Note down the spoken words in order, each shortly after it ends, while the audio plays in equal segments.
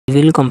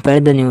We will compare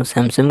the new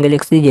Samsung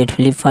Galaxy Z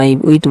Flip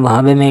 5 with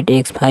Huawei Mate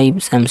X5.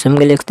 Samsung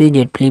Galaxy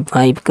Z Flip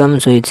 5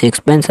 comes with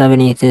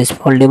 6.7 inches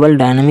foldable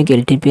dynamic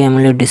LTP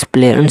AMOLED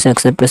display and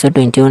success ratio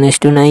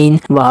 21:9.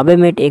 Huawei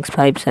Mate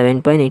X5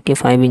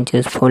 7.85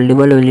 inches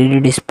foldable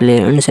OLED display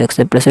and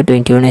success ratio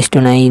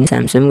 21:9.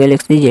 Samsung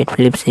Galaxy Z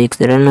Flip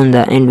 6 run on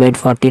the Android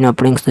 14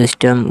 operating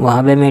system.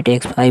 Huawei Mate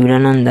X5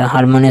 run on the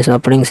Harmonious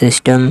operating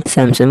system.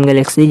 Samsung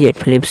Galaxy Z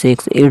Flip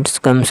 6 it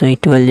comes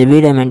with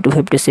 12GB RAM and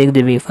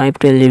 256GB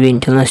 512GB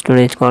internal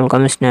storage.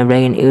 Qualcomm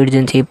Snapdragon 8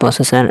 Gen 3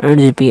 processor,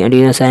 8GB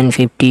Adreno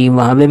 950.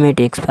 Huawei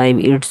Mate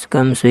X5 it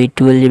comes with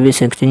 12GB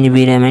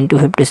 16GB RAM and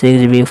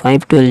 256GB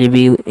 512GB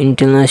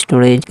internal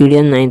storage.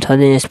 Kirin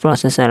 9000S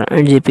processor,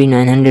 8GB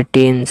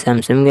 910.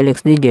 Samsung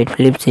Galaxy Z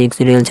Flip 6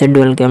 real set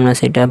dual camera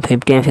setup,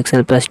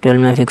 50MP plus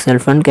 12MP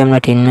front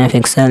camera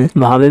 10MP.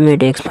 Huawei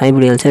Mate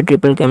X5 real set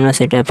triple camera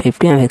setup,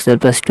 50MP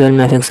plus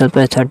 12MP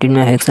plus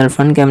 13MP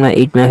front camera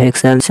 8MP.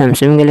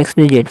 Samsung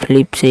Galaxy Z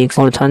Flip 6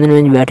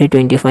 4000mAh battery,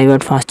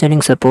 25W fast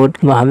charging support.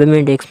 Huawei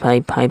Mate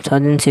X5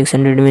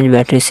 5600mAh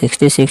battery,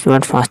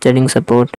 66W fast charging support.